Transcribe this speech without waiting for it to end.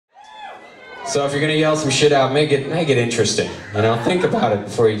So if you're gonna yell some shit out, make it interesting. You know, think about it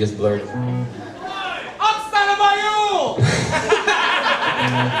before you just blurt it. I'm standing by you!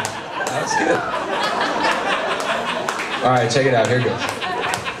 That's good. All right, check it out. Here it goes.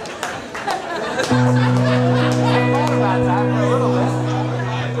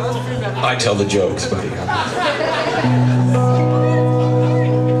 I tell the jokes, buddy.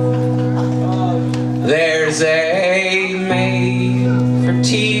 There's a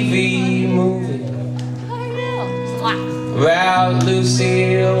made-for-TV movie about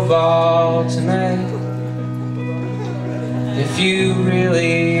Lucille Ball tonight. If you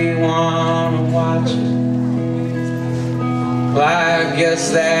really want to watch it, well, I guess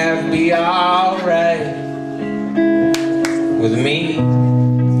that'd be alright with me.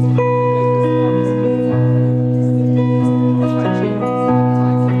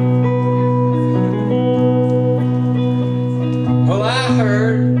 Well, I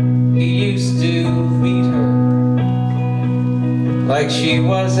heard he used to beat her like she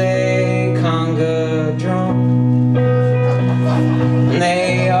was a conga drum. And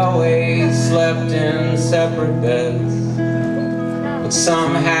they always slept in separate beds, but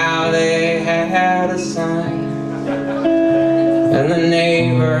somehow they had a sign. And the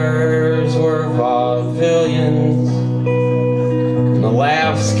neighbors were vaudevillians, and the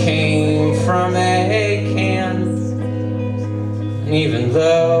laughs came from a can. And even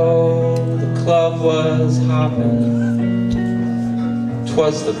though the club was hopping,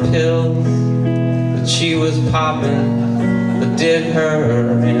 'twas the pills that she was popping that did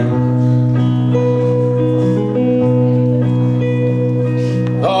her in.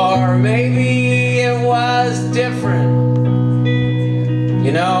 Or maybe it was different.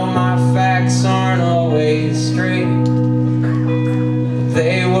 You know, my facts aren't always straight.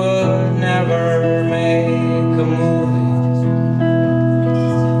 They would never make a movie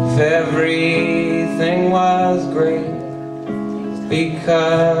if everything was great,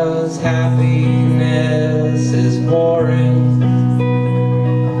 because happiness is boring.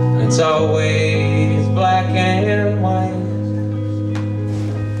 It's always black and white,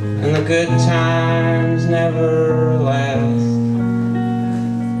 and the good times never last.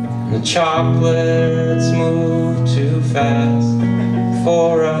 The chocolates move too fast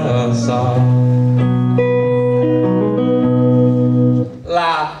for us all.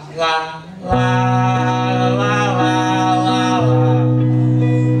 La, la, la, la, la, la, la.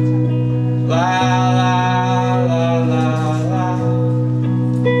 La, la, la, la, la.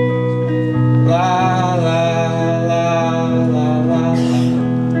 La, la, la, la, la.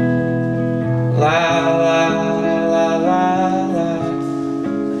 La, la, la, la, la.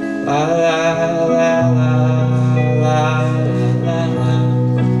 La la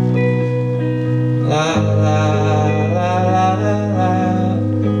la la la la la la la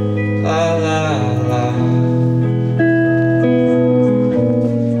la la la.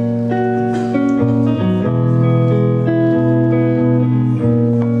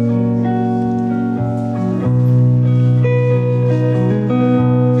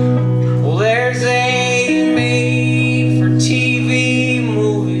 Well, there's a made-for-TV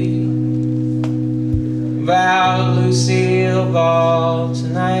movie about Lucille Ball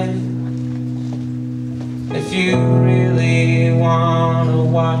tonight. If you really want to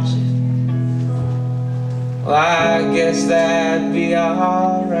watch it, well, I guess that'd be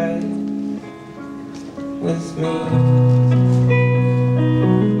alright with me.